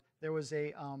of, there was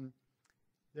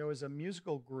a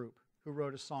musical group who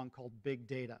wrote a song called Big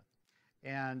Data,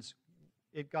 and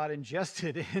it got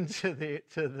ingested into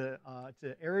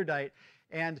to Erudite.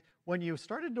 And when you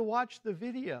started to watch the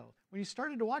video, when you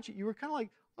started to watch it, you were kind of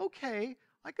like, okay,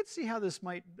 I could see how this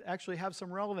might actually have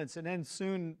some relevance. And then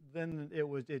soon,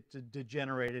 it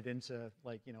degenerated into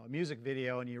like a music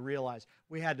video, and you realize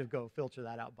we had to go filter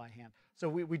that out by hand. So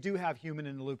we do have human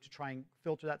in the loop to try and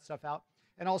filter that stuff out.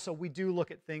 And also we do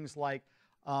look at things like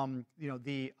the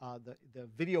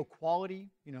video quality.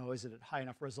 Is it at high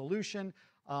enough resolution?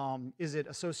 Is it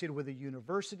associated with a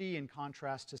university in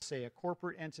contrast to, say, a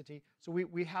corporate entity? So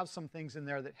we have some things in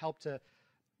there that help to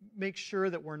make sure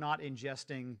that we're not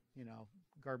ingesting,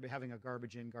 having a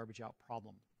garbage in, garbage out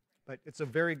problem. But it's a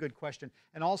very good question.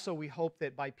 And also we hope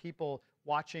that by people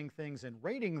watching things and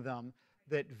rating them,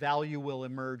 that value will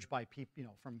emerge by people,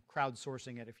 from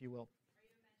crowdsourcing it, if you will.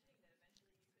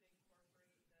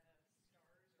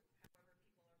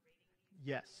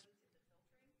 Yes.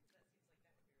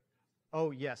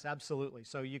 Oh, yes, absolutely.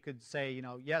 So you could say,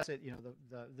 yes,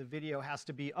 the video has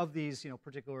to be of these,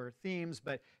 particular themes,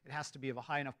 but it has to be of a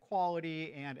high enough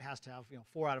quality, and it has to have,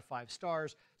 4 out of 5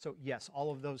 stars. So yes,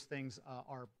 all of those things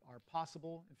are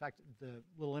possible. In fact, the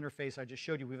little interface I just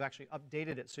showed you, we've actually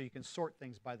updated it so you can sort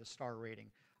things by the star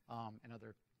rating and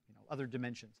other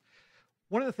dimensions.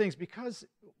 One of the things, because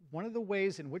one of the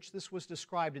ways in which this was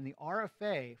described in the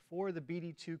RFA for the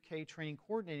BD2K Training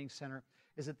Coordinating Center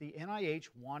is that the NIH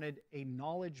wanted a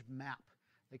knowledge map.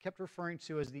 They kept referring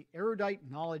to as the erudite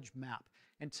knowledge map.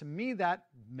 And to me, that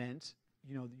meant,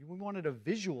 we wanted a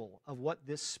visual of what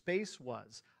this space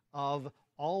was, of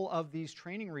all of these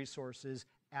training resources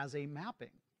as a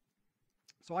mapping.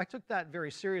 So I took that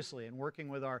very seriously, and working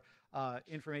with our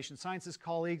information sciences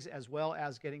colleagues, as well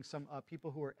as getting some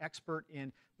people who are expert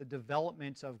in the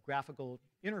development of graphical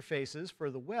interfaces for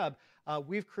the web,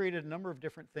 we've created a number of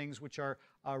different things which are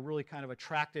really kind of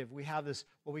attractive. We have this,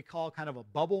 what we call kind of a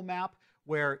bubble map,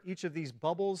 where each of these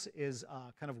bubbles is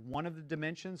kind of one of the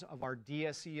dimensions of our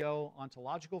DSEO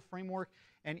ontological framework.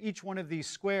 And each one of these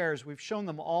squares, we've shown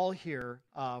them all here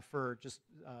for just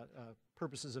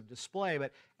purposes of display.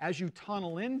 But as you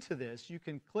tunnel into this, you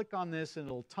can click on this and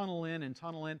it'll tunnel in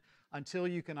until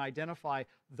you can identify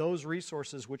those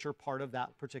resources which are part of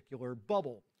that particular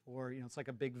bubble. Or, it's like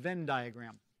a big Venn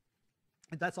diagram.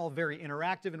 And that's all very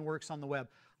interactive and works on the web.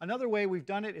 Another way we've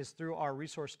done it is through our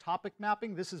resource topic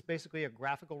mapping. This is basically a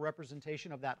graphical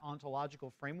representation of that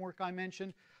ontological framework I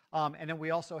mentioned. And then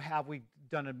we've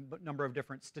done a number of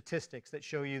different statistics that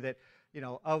show you that,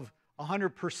 of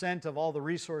 100% of all the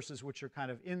resources which are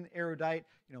kind of in Erudite,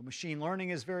 machine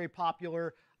learning is very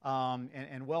popular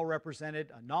and well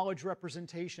represented, knowledge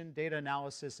representation, data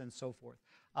analysis, and so forth.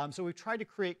 So we've tried to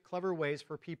create clever ways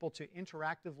for people to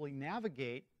interactively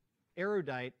navigate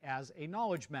Erudite as a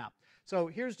knowledge map. So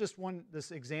here's just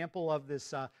this example of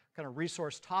this kind of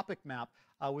resource topic map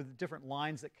with different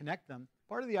lines that connect them.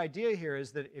 Part of the idea here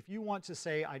is that if you want to,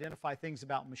 say, identify things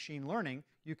about machine learning,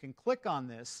 you can click on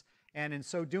this, and in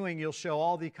so doing, you'll show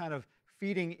all the kind of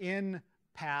feeding in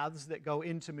paths that go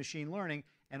into machine learning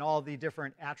and all the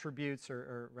different attributes,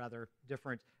 or rather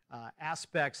different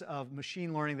aspects of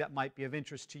machine learning that might be of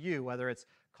interest to you, whether it's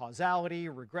causality,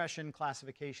 regression,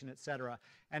 classification, etc.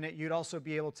 And you'd also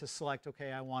be able to select,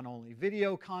 okay, I want only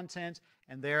video content,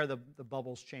 and there the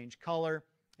bubbles change color.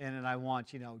 And then I want,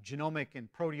 genomic and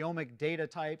proteomic data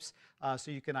types,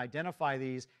 so you can identify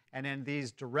these, and then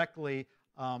these directly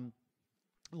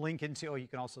link into, you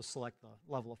can also select the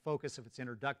level of focus if it's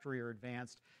introductory or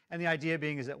advanced. And the idea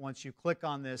being is that once you click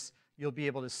on this, you'll be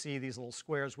able to see these little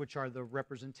squares, which are the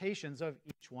representations of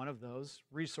each one of those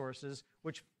resources,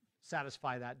 which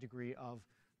satisfy that degree of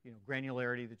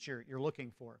granularity that you're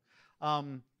looking for.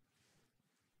 And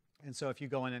so if you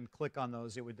go in and click on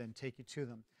those, it would then take you to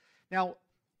them. Now,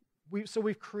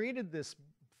 we've created this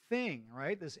thing,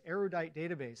 right, this Erudite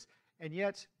database. And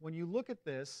yet, when you look at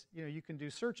this, you can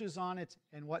do searches on it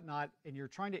and whatnot, and you're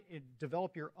trying to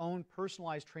develop your own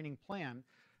personalized training plan.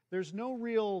 There's no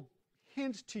real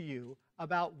hint to you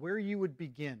about where you would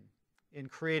begin in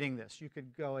creating this. You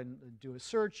could go and do a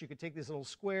search. You could take these little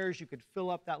squares. You could fill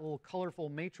up that little colorful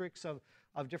matrix of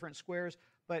different squares.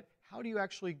 But how do you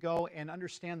actually go and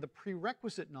understand the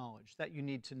prerequisite knowledge that you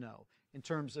need to know in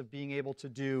terms of being able to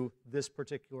do this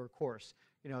particular course?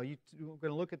 You're going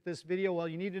to look at this video. Well,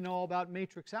 you need to know all about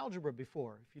matrix algebra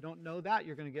before. If you don't know that,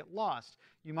 you're going to get lost.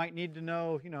 You might need to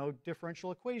know,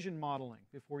 differential equation modeling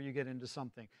before you get into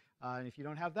something. And if you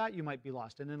don't have that, you might be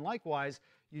lost. And then likewise,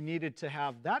 you needed to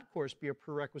have that course be a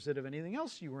prerequisite of anything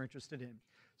else you were interested in.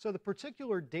 So the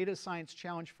particular data science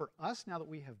challenge for us, now that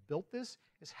we have built this,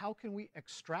 is how can we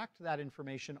extract that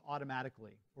information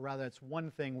automatically? Or rather, it's one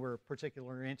thing we're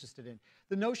particularly interested in.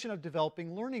 The notion of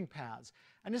developing learning paths.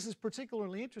 And this is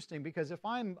particularly interesting because if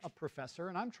I'm a professor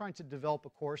and I'm trying to develop a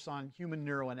course on human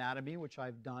neuroanatomy, which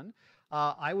I've done,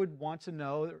 I would want to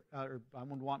know, or I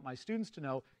would want my students to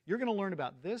know, you're going to learn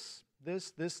about this, this,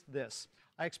 this, this.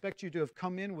 I expect you to have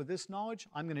come in with this knowledge.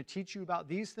 I'm going to teach you about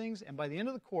these things, and by the end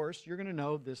of the course, you're going to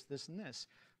know this, this, and this.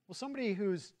 Well, somebody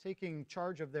who's taking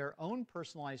charge of their own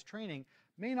personalized training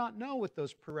may not know what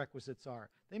those prerequisites are.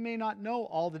 They may not know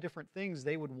all the different things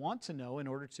they would want to know in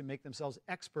order to make themselves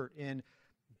expert in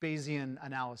Bayesian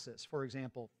analysis, for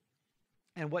example,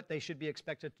 and what they should be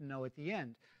expected to know at the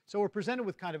end. So we're presented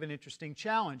with kind of an interesting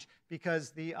challenge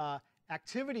because the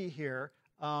activity here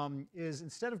is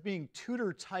instead of being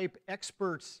tutor-type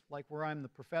experts, like where I'm the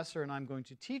professor and I'm going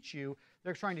to teach you,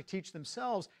 they're trying to teach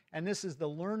themselves, and this is the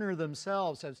learner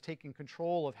themselves has taken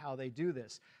control of how they do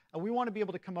this. We want to be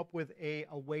able to come up with a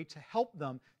way to help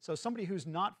them, so somebody who's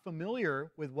not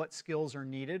familiar with what skills are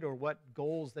needed or what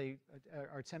goals they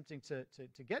are attempting to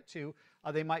get to,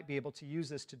 they might be able to use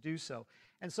this to do so.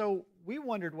 And so we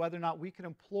wondered whether or not we could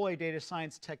employ data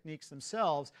science techniques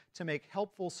themselves to make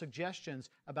helpful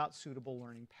suggestions about suitable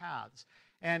learning paths.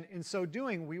 And in so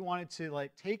doing, we wanted to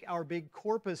take our big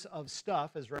corpus of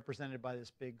stuff, as represented by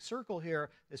this big circle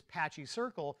here, this patchy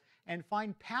circle, and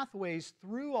find pathways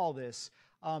through all this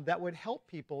that would help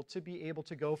people to be able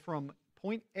to go from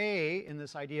point A in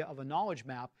this idea of a knowledge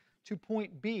map to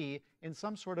point B in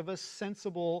some sort of a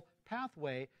sensible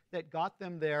pathway that got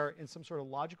them there in some sort of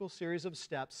logical series of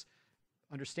steps,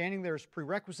 understanding there's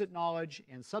prerequisite knowledge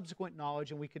and subsequent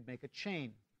knowledge, and we could make a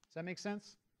chain. Does that make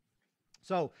sense?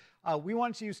 So we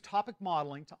wanted to use topic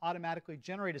modeling to automatically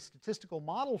generate a statistical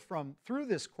model through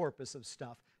this corpus of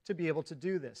stuff to be able to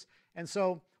do this. And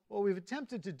so what we've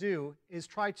attempted to do is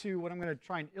what I'm going to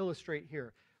try and illustrate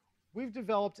here. We've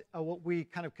developed what we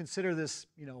kind of consider this,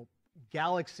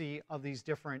 galaxy of these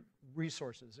different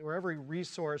resources, or every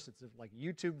resource, it's like a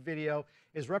YouTube video,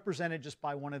 is represented just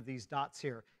by one of these dots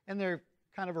here. And they're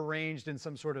kind of arranged in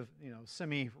some sort of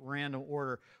semi-random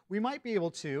order. We might be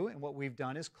able to, and what we've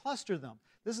done is cluster them.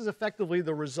 This is effectively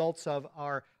the results of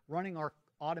our running our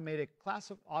automated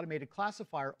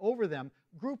classifier over them,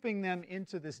 grouping them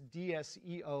into this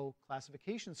DSEO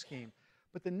classification scheme.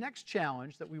 But the next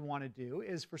challenge that we want to do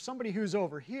is for somebody who's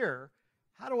over here,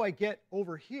 how do I get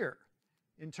over here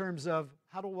in terms of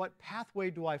what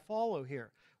pathway do I follow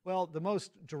here? Well, the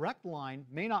most direct line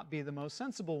may not be the most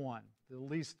sensible one, the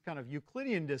least kind of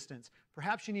Euclidean distance.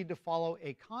 Perhaps you need to follow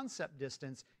a concept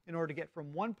distance in order to get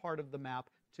from one part of the map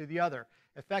to the other,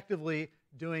 effectively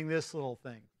doing this little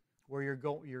thing where you're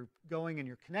going and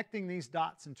you're connecting these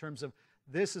dots in terms of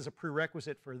this is a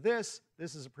prerequisite for this,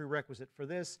 this is a prerequisite for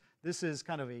this is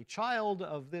kind of a child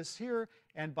of this here,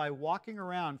 and by walking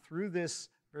around through this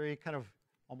very kind of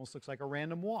almost looks like a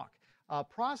random walk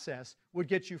process would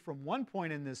get you from one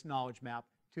point in this knowledge map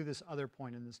to this other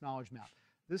point in this knowledge map.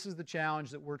 This is the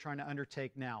challenge that we're trying to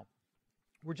undertake now.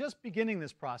 We're just beginning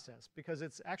this process because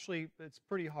it's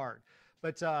pretty hard.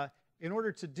 But in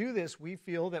order to do this, we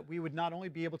feel that we would not only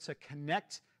be able to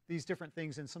connect these different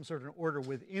things in some sort of order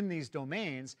within these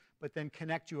domains, but then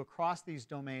connect you across these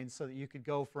domains so that you could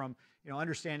go from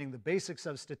understanding the basics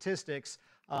of statistics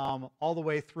all the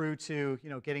way through to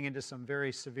getting into some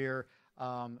very severe,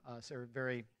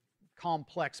 very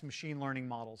complex machine learning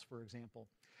models, for example.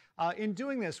 In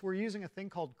doing this, we're using a thing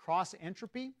called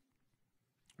cross-entropy,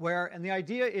 and the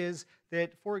idea is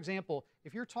that, for example,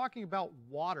 if you're talking about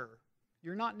water,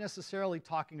 you're not necessarily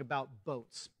talking about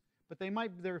boats, but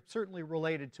they're certainly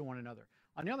related to one another.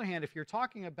 On the other hand, if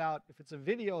it's a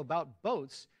video about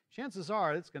boats, chances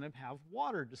are it's going to have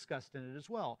water discussed in it as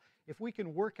well. If we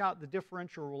can work out the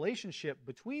differential relationship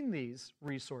between these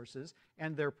resources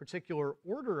and their particular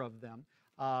order of them,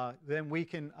 then we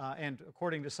can, and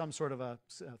according to some sort of a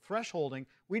thresholding,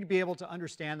 we'd be able to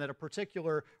understand that a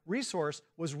particular resource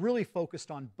was really focused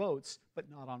on boats, but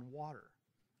not on water.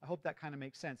 I hope that kind of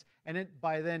makes sense. And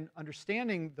by then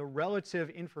understanding the relative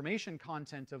information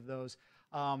content of those,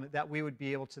 that we would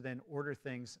be able to then order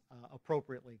things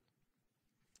appropriately.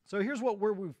 So here's what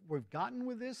we've gotten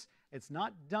with this. It's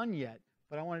not done yet,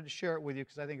 but I wanted to share it with you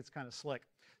because I think it's kind of slick.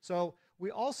 So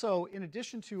we also, in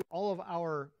addition to all of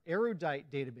our erudite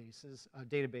databases,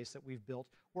 database that we've built,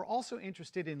 we're also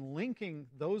interested in linking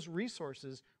those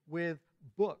resources with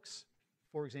books,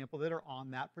 for example, that are on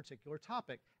that particular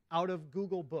topic out of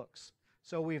Google Books.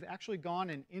 So we've actually gone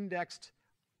and indexed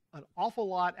an awful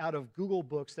lot out of Google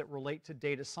Books that relate to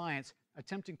data science,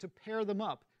 attempting to pair them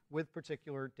up with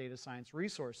particular data science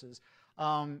resources.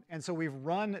 And so we've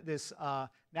run this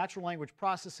natural language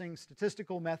processing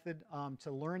statistical method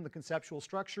to learn the conceptual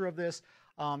structure of this,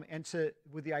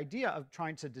 with the idea of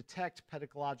trying to detect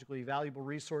pedagogically valuable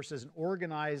resources and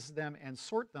organize them and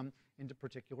sort them into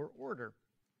particular order.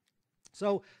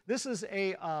 So this is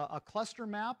a cluster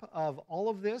map of all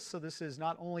of this. So this is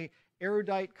not only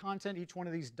erudite content. Each one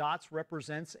of these dots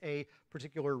represents a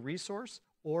particular resource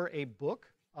or a book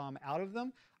out of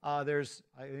them. There's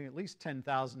I think at least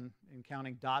 10,000 and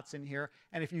counting dots in here.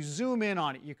 And if you zoom in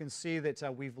on it, you can see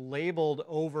that we've labeled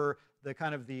over the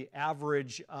kind of the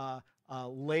average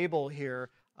label here,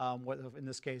 in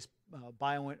this case,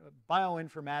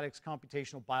 bioinformatics,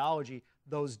 computational biology,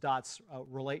 those dots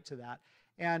relate to that.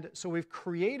 And so we've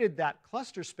created that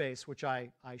cluster space, which I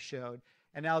showed.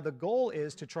 And now the goal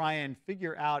is to try and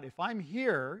figure out, if I'm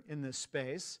here in this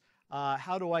space,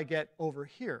 how do I get over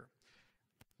here?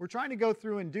 We're trying to go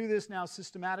through and do this now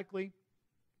systematically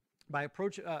by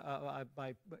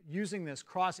using this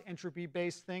cross-entropy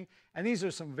based thing. And these are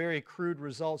some very crude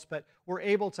results, but we're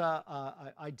able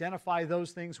to identify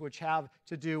those things which have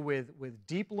to do with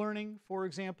deep learning, for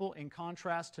example, in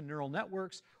contrast to neural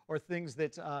networks, or things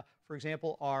that, for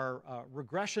example, are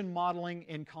regression modeling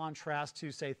in contrast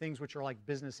to, say, things which are like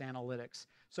business analytics.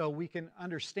 So we can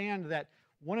understand that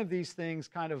one of these things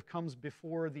kind of comes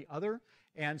before the other.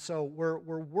 And so we're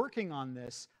working on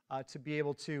this to be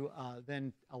able to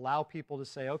then allow people to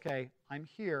say, okay, I'm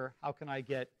here, how can I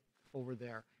get over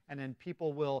there? And then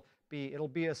people it'll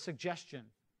be a suggestion,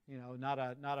 not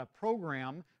a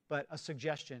program, but a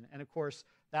suggestion. And of course,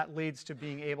 that leads to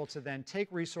being able to then take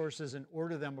resources and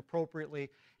order them appropriately.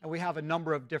 And we have a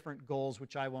number of different goals,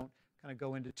 which I won't kind of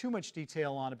go into too much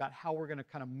detail on, about how we're going to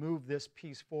kind of move this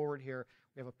piece forward here.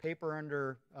 We have a paper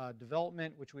under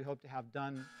development, which we hope to have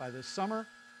done by this summer.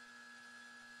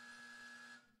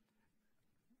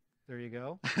 There you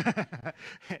go.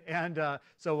 And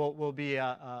so we'll be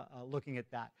looking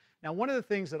at that. Now, one of the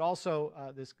things that also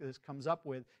this comes up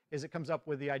with is it comes up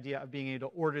with the idea of being able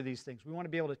to order these things. We want to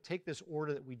be able to take this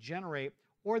order that we generate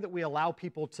or that we allow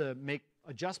people to make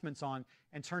adjustments on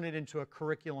and turn it into a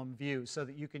curriculum view so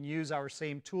that you can use our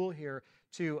same tool here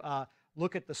to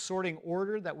look at the sorting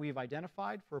order that we've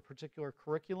identified for a particular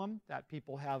curriculum that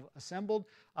people have assembled.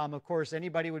 Of course,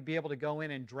 anybody would be able to go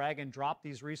in and drag and drop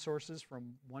these resources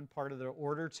from one part of the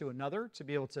order to another to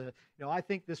be able to, I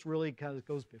think this really kind of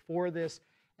goes before this.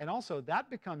 And also, that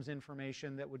becomes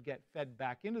information that would get fed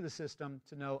back into the system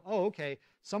to know, oh, okay,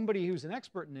 somebody who's an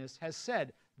expert in this has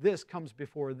said this comes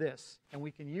before this. And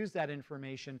we can use that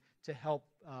information to help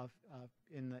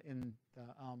in the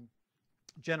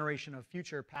generation of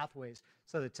future pathways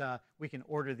so that we can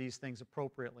order these things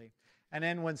appropriately. And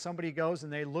then when somebody goes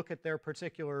and they look at their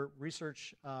particular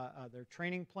research, their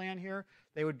training plan here,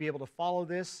 they would be able to follow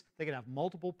this. They could have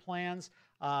multiple plans.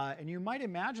 And you might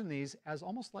imagine these as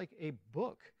almost like a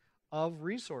book of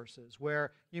resources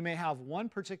where you may have one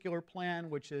particular plan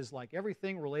which is like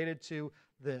everything related to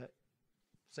the,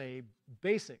 say,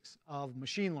 basics of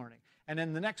machine learning. And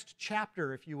then the next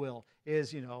chapter, if you will,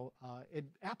 is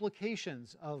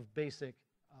applications of basic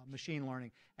machine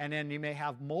learning. And then you may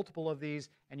have multiple of these,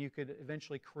 and you could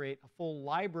eventually create a full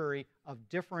library of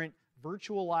different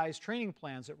virtualized training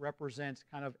plans that represent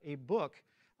kind of a book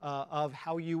of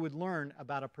how you would learn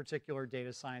about a particular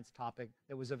data science topic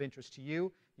that was of interest to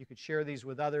you. You could share these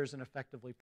with others and effectively